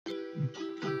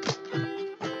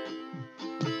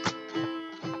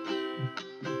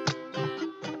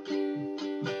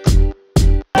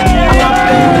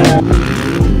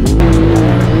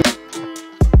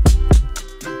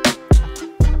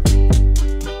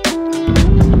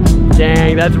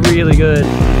Dang, that's really good.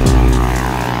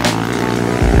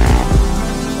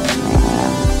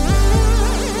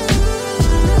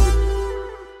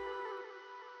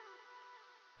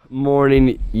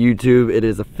 Morning YouTube, it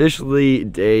is officially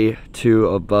day 2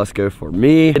 of BUSCO for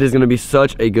me. It is going to be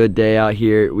such a good day out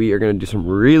here. We are going to do some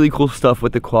really cool stuff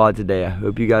with the quad today. I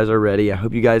hope you guys are ready. I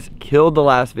hope you guys killed the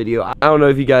last video. I don't know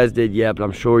if you guys did yet, but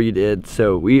I'm sure you did.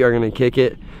 So we are going to kick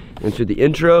it into the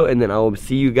intro, and then I will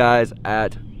see you guys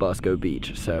at BUSCO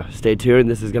Beach. So stay tuned.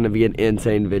 This is going to be an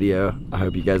insane video. I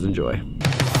hope you guys enjoy.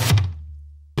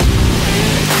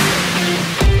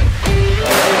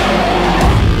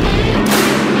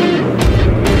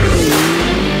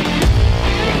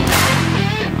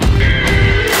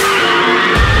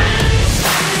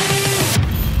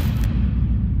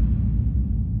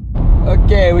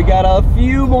 Okay, we got a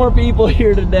few more people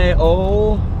here today.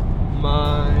 Oh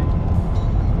my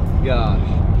gosh.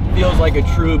 Feels like a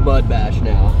true mud bash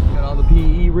now. Got all the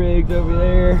PE rigs over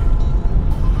there.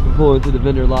 I'm pulling through the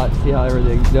vendor lot to see how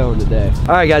everything's going today.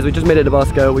 All right guys, we just made it to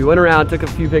BUSCO. We went around, took a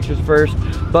few pictures first,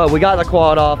 but we got the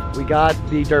quad off. We got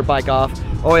the dirt bike off.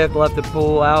 All we have left to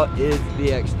pull out is the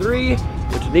X3,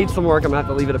 which needs some work. I'm gonna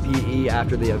have to leave it a PE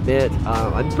after the event.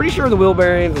 I'm pretty sure the wheel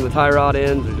bearings and the tie rod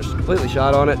ends are just completely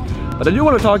shot on it. But I do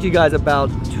want to talk to you guys about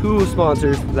 2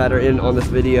 sponsors that are in on this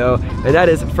video, and that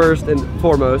is first and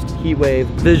foremost Heatwave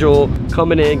Visual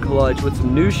coming in clutch with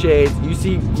some new shades.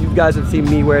 You guys have seen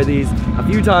me wear these a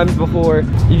few times before.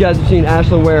 You guys have seen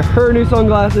Ashlyn wear her new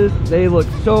sunglasses. They look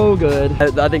so good.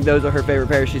 I think those are her favorite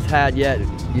pair she's had yet.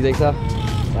 You think so?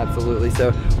 Absolutely.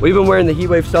 So we've been wearing the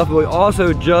Heatwave stuff, but we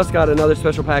also just got another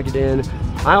special package in.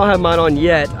 I don't have mine on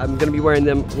yet. I'm gonna be wearing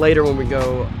them later when we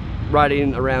go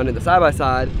riding around in the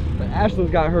side-by-side. But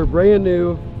Ashlyn's got her brand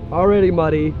new, already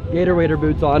muddy Gator Wader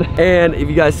boots on. And if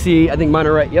you guys see, I think mine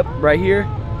are right here.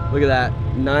 Look at that,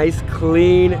 nice,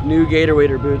 clean, new Gator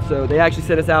Wader boots. So they actually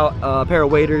sent us out a pair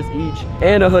of waders each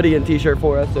and a hoodie and t-shirt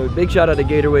for us. So big shout out to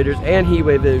Gator Waders and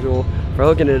Heatwave Visual for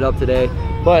hooking it up today.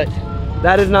 But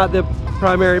that is not the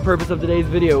primary purpose of today's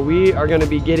video. We are gonna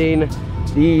be getting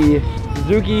the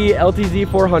Suzuki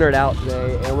LTZ 400 out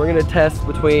today, and we're gonna test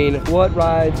between what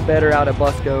rides better out at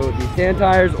BUSCO, the sand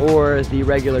tires or the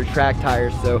regular track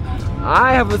tires. So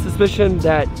I have a suspicion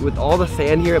that with all the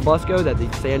sand here at BUSCO that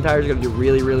the sand tires are gonna do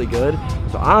really, really good.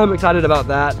 So I'm excited about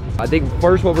that. I think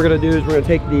first what we're gonna do is we're gonna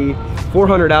take the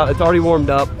 400 out. It's already warmed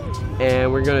up,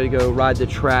 and we're gonna go ride the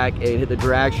track and hit the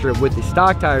drag strip with the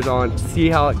stock tires on, see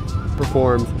how it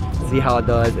performs, see how it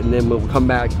does, and then we'll come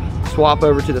back, swap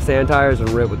over to the sand tires and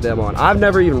rip with them on. I've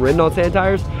never even ridden on sand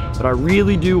tires, but I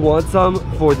really do want some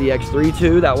for the X3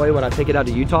 too. That way when I take it out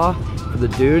to Utah for the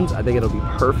dunes, I think it'll be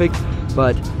perfect.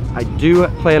 But I do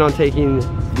plan on taking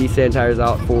these sand tires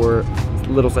out for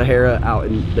Little Sahara out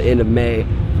in the end of May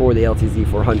for the LTZ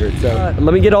 400. So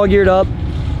let me get all geared up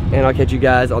and I'll catch you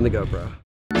guys on the GoPro.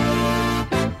 I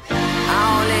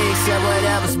only accept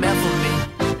whatever's meant for me.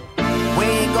 We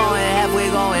ain't going halfway,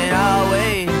 going all the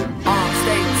way.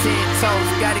 Stay 10 toes,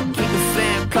 gotta keep the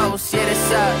flame close. Yeah,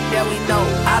 that's up, yeah we know.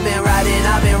 I've been riding,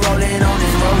 I've been rolling on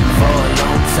this road for a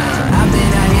long time. I've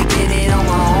been out here getting it on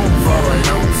my own for a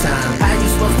long time. How you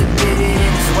supposed to get it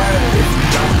in this world if you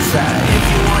don't try? If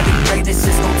you want the greatness,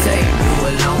 it's gonna take you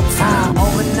a long time.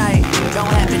 Overnight, don't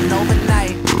happen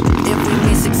overnight. If we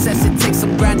need success, it takes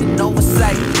some grinding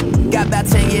oversight. Got about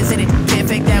 10 years in it, can't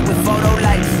fake that with photo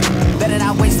lights. Better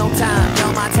not waste no time,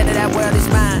 young Montana, that world is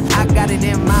mine. I got it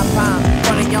in my palm,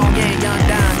 running young, yeah, young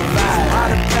down. Survive, all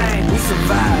the pain, we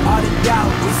survive. All the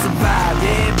doubt, we survive.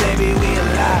 Yeah, baby, we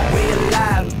alive, we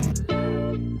alive.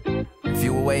 If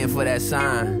you were waiting for that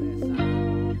sign,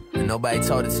 and nobody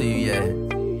told it to you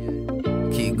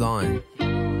yet, keep going,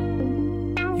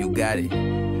 you got it.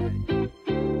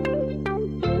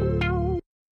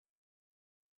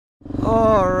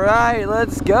 All right,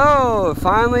 let's go.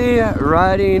 Finally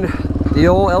riding the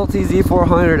old LTZ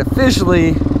 400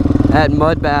 officially at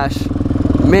Mud Bash.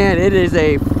 Man, it is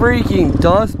a freaking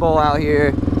dust bowl out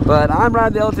here, but I'm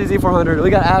riding the LTZ 400. We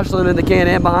got Ashlyn in the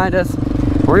Can-Am behind us.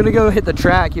 We're gonna go hit the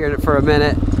track here for a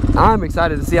minute. I'm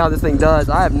excited to see how this thing does.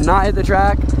 I have not hit the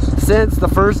track since the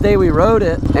first day we rode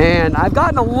it, and I've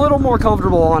gotten a little more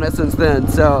comfortable on it since then,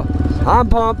 so I'm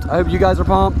pumped. I hope you guys are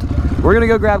pumped. We're gonna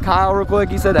go grab Kyle real quick.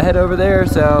 He said to head over there,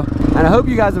 so, and I hope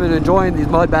you guys have been enjoying these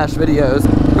Mud Bash videos.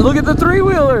 Look at the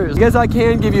 3-wheelers. I guess I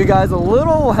can give you guys a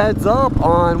little heads up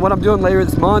on what I'm doing later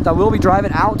this month. I will be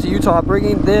driving out to Utah,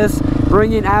 bringing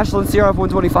Ashlyn's CRF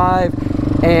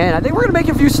 125, and I think we're gonna make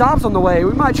a few stops on the way.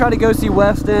 We might try to go see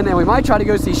Weston, and we might try to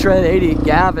go see Shred 80.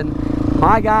 Gavin,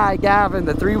 my guy Gavin,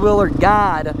 the 3-wheeler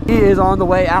god, he is on the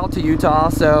way out to Utah,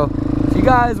 so If you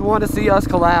guys want to see us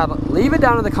collab, leave it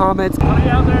down in the comments. I'll be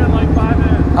out there in like 5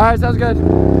 minutes. Alright, sounds good.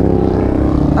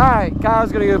 Alright,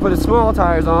 Kyle's gonna go put his small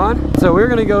tires on. So we're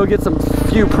gonna go get some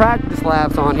few practice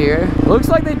laps on here. Looks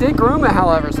like they did groom it,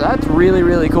 however, so that's really,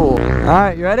 really cool.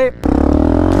 Alright, you ready?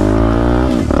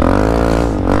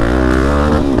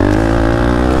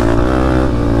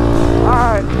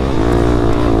 Alright.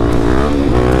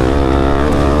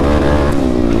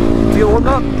 Feel warmed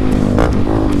up?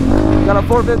 Got a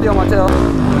 450 on my tail.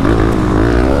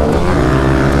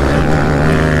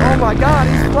 Oh my god,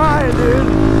 he's flying, dude.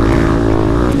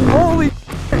 Holy shit.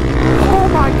 Oh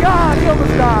my god, he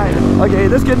almost died. Okay,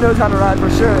 this kid knows how to ride for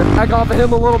sure. Back off of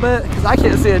him a little bit, because I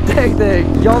can't see a dang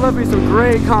thing. Y'all left me some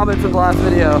great comments in the last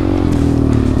video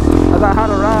about how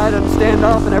to ride and stand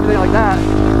up and everything like that.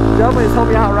 Definitely has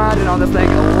helped me out riding on this thing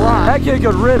a lot. That kid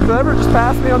could rip. Whoever just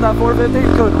passed me on that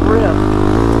 450 could rip.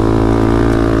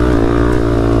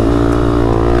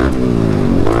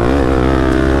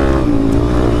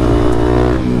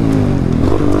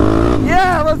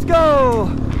 Let's go!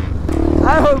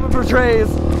 I hope it portrays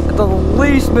the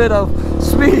least bit of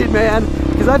speed, man,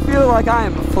 because I feel like I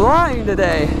am flying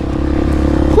today.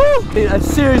 Woo! A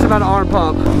serious amount of arm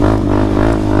pump.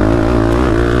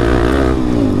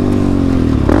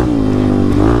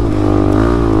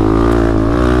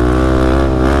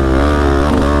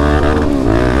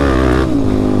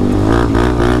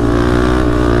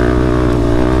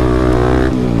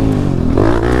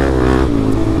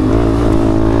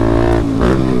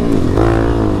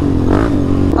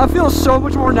 I feel so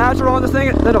much more natural on this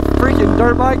thing than a freaking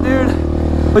dirt bike, dude.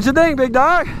 What you think, big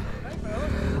dog?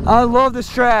 I love this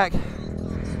track.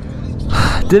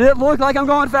 Did it look like I'm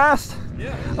going fast?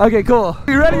 Yeah. Okay, cool.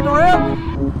 You ready to rip?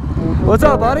 What's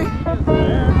up, buddy?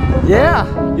 Yeah.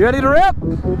 You ready to rip?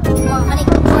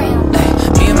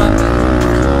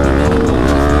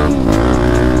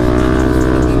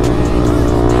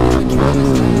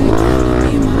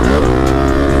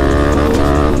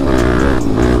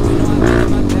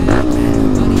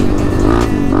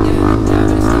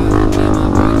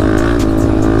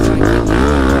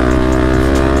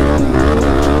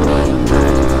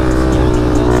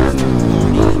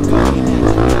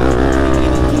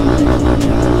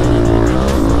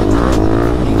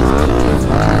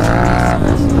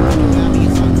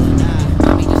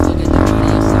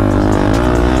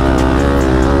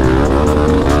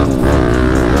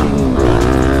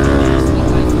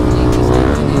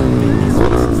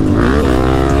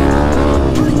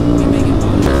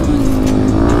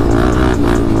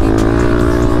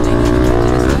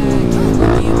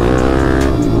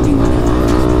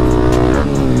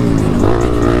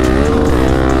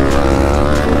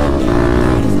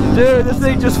 Dude, this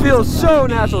thing just feels so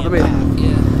natural to me. Let's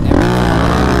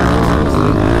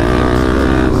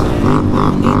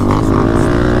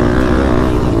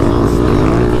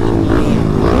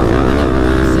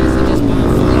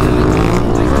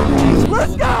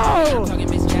go!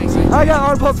 I got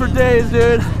arm pump for days,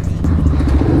 dude.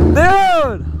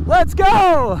 Dude, let's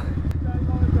go!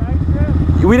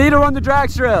 We need to run the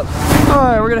drag strip.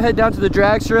 Alright, we're gonna head down to the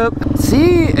drag strip.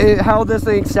 See how this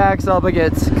thing stacks up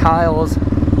against Kyle's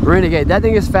Renegade. That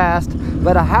thing is fast,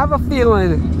 but I have a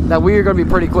feeling that we are going to be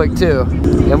pretty quick too.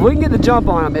 If we can get the jump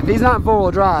on him, if he's not in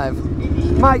four-wheel drive,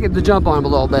 might get the jump on him a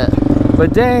little bit.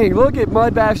 But dang, look at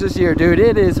Mud Bash this year, dude.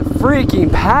 It is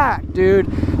freaking packed, dude.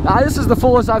 This is the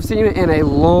fullest I've seen it in a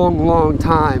long, long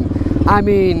time. I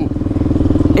mean,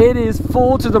 it is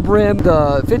full to the brim.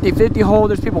 The 50-50 hole,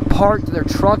 there's people parked their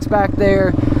trucks back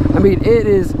there. I mean, it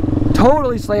is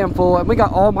totally slam full, and we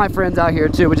got all my friends out here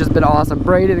too, which has been awesome.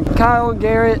 Braden and Kyle and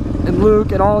Garrett and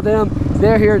Luke and all of them,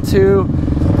 they're here too.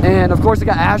 And of course I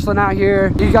got Ashlyn out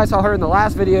here. You guys saw her in the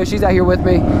last video. She's out here with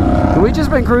me. And we've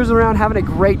just been cruising around having a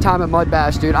great time at Mud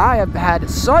Bash, dude. I have had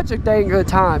such a dang good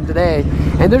time today,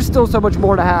 and there's still so much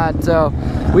more to have. So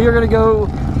we are gonna go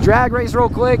drag race real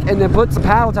quick and then put some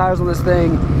paddle tires on this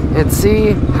thing and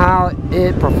see how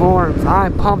it performs.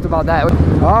 I'm pumped about that.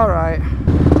 All right.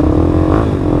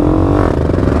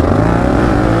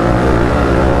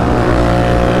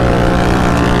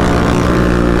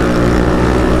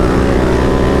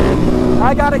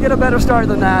 I gotta get a better start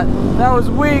than that. That was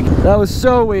weak. That was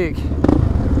so weak.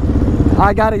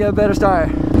 I gotta get a better start.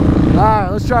 All right,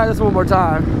 let's try this one more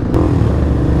time.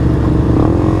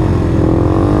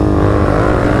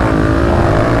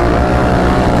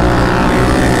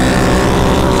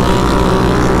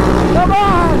 Come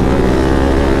on!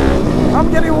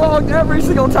 I'm getting walked every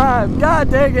single time. God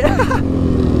dang it.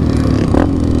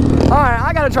 All right,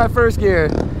 I gotta try first gear.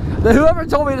 Whoever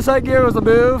told me the second gear was the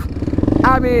move,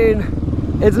 I mean,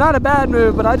 it's not a bad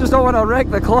move, but I just don't want to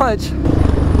wreck the clutch.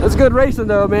 That's good racing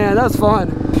though, man. That's fun.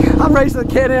 I'm racing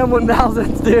Can-Am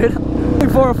 1000s, dude.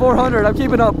 For a 400, I'm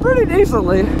keeping up pretty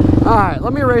decently. All right,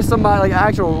 let me race somebody like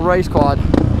actual race quad.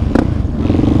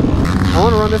 I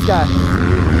want to run this guy.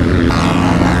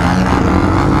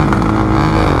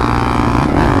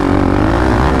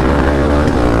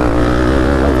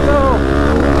 Let's go.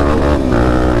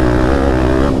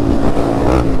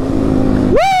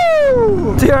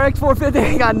 Woo! TRX 450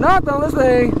 ain't got nothing on this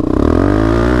thing.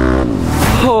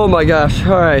 Oh my gosh.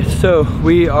 All right, so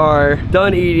we are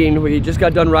done eating. We just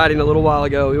got done riding a little while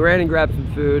ago. We ran and grabbed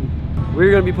some food. We're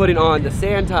gonna be putting on the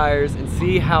sand tires and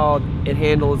see how it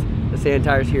handles the sand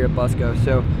tires here at BUSCO.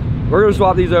 So we're gonna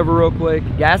swap these over real quick,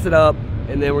 gas it up,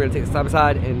 and then we're gonna take it side by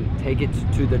side and take it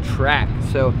to the track.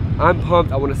 So I'm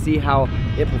pumped. I wanna see how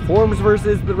it performs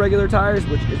versus the regular tires,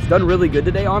 which it's done really good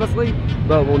today, honestly,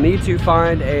 but we'll need to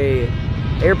find a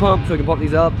air pump so we can pump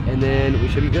these up, and then we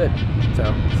should be good.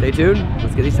 So stay tuned,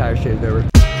 let's get these tires changed over.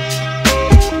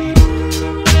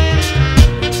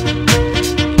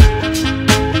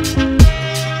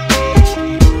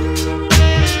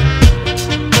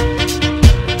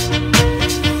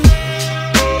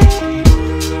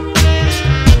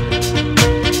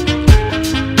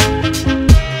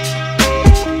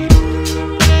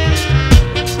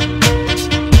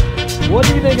 What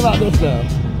do you think about this though?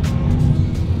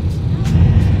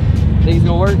 Think it's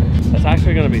gonna work? That's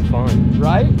actually gonna be fun.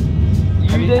 Right?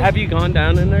 Have you gone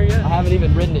down in there yet? I haven't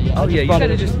even ridden it yet. Oh yeah, you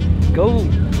gotta just go,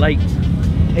 like,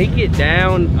 take it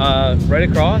down right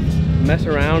across, mess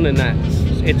around in that,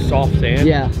 it's soft sand.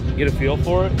 Yeah. Get a feel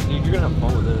for it. Dude, you're gonna have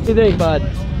fun with it. What do you think, bud?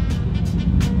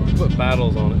 Let's put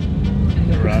battles on it.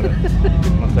 Ride it.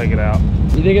 I'll take it out.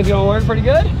 You think it's gonna work pretty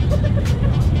good?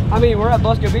 I mean, we're at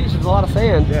BUSCO Beach, there's a lot of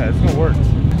sand. Yeah, it's gonna work.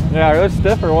 Yeah, are those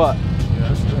stiff or what?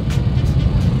 Yeah, it's good.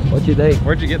 What you think?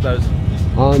 Where'd you get those?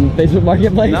 On Facebook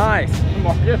Marketplace. Nice.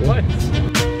 Marketplace.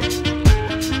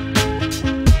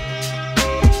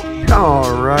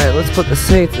 All right, let's put the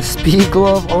Saints the speed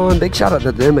glove on. Big shout out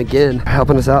to them again,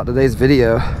 helping us out in today's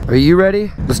video. Are you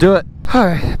ready? Let's do it. All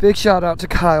right, big shout out to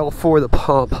Kyle for the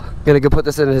pump. Gonna go put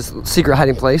this in his secret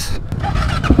hiding place.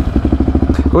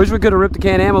 Wish we could have ripped the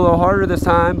Can-Am a little harder this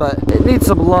time, but it needs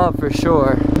some love for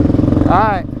sure. All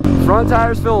right, front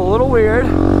tires feel a little weird.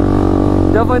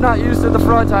 Definitely not used to the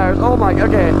front tires. Oh my,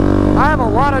 okay. I have a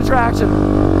lot of traction.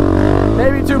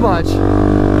 Maybe too much.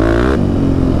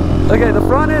 Okay, the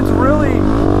front end's really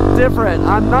different.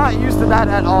 I'm not used to that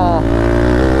at all.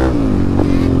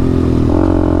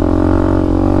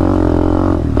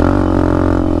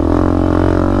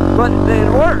 But it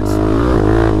works.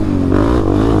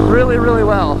 Really, really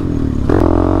well.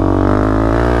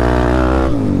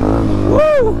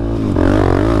 Woo!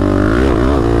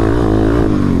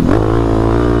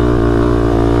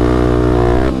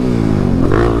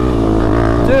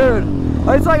 Dude,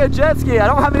 it's like a jet ski. I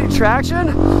don't have any traction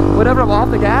whenever I'm off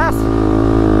the gas.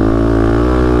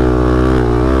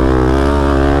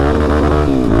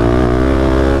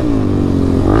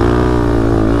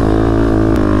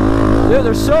 Dude,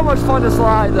 they're so much fun to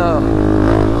slide though.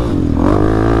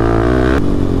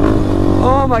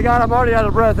 Oh my God, I'm already out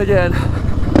of breath again.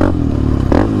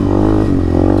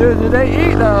 Dude, did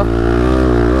they eat though?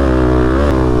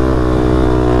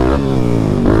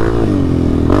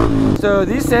 So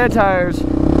these sand tires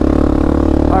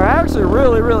are actually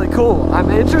really, really cool.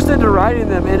 I'm interested in riding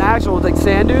them in actual like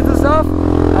sand dunes and stuff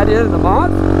at the end of the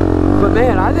month. But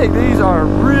man, I think these are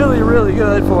really, really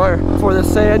good for the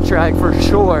sand track for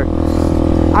sure.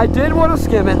 I did want to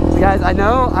skim it, guys. I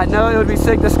know it would be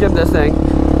sick to skim this thing,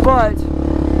 but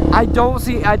I don't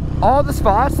see all the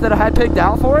spots that I had picked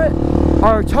out for it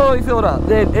are totally filled up.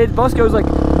 BUSCO's like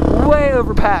way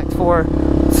overpacked for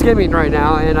skimming right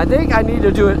now, and I think I need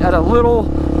to do it at a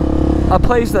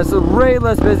place that's way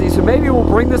less busy. So maybe we'll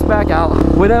bring this back out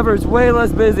whenever it's way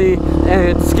less busy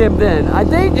and skimmed in. I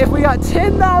think if we got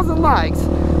 10,000 likes,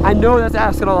 I know that's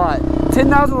asking a lot.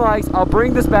 10,000 likes, I'll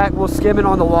bring this back. We'll skim it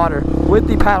on the water with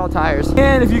the paddle tires.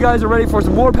 And if you guys are ready for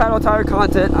some more paddle tire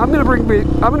content, I'm gonna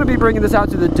be bringing this out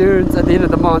to the dunes at the end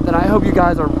of the month, and I hope you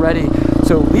guys are ready.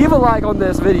 So leave a like on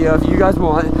this video if you guys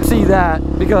want to see that,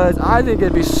 because I think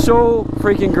it'd be so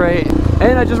freaking great.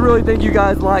 And I just really think you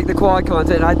guys like the quad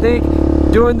content. I think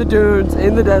doing the dunes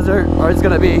in the desert is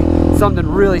gonna be something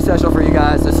really special for you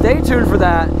guys. So stay tuned for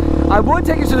that. I would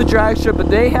take you to the drag strip, but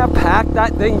they have packed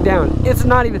that thing down. It's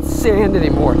not even sand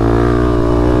anymore.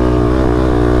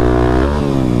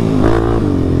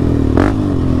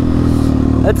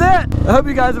 That's it. I hope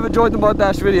you guys have enjoyed the Mud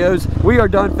Bash videos. We are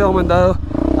done filming though.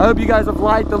 I hope you guys have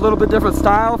liked the little bit different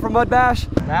style from Mud Bash.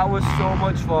 That was so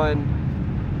much fun.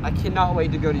 I cannot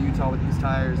wait to go to Utah with these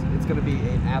tires. It's gonna be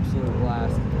an absolute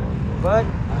blast. But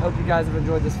I hope you guys have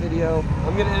enjoyed this video.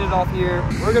 I'm gonna end it off here.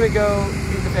 We're gonna go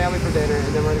feed the family for dinner,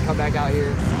 and then we're gonna come back out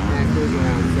here and cruise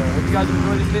around. So if you guys have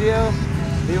enjoyed this video,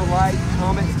 leave a like,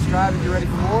 comment, subscribe if you're ready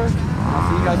for more. I'll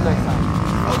see you guys next time.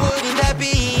 Wouldn't that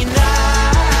be nice?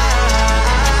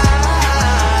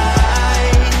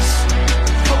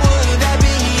 Wouldn't that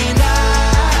be nice?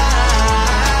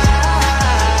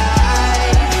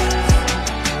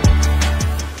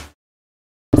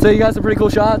 So you got some pretty cool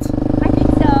shots? I think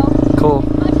so. Cool.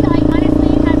 Much that I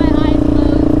honestly had my eyes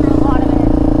closed for a lot of it.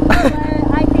 But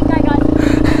I think I got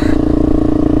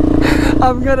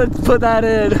I'm gonna put that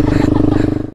in.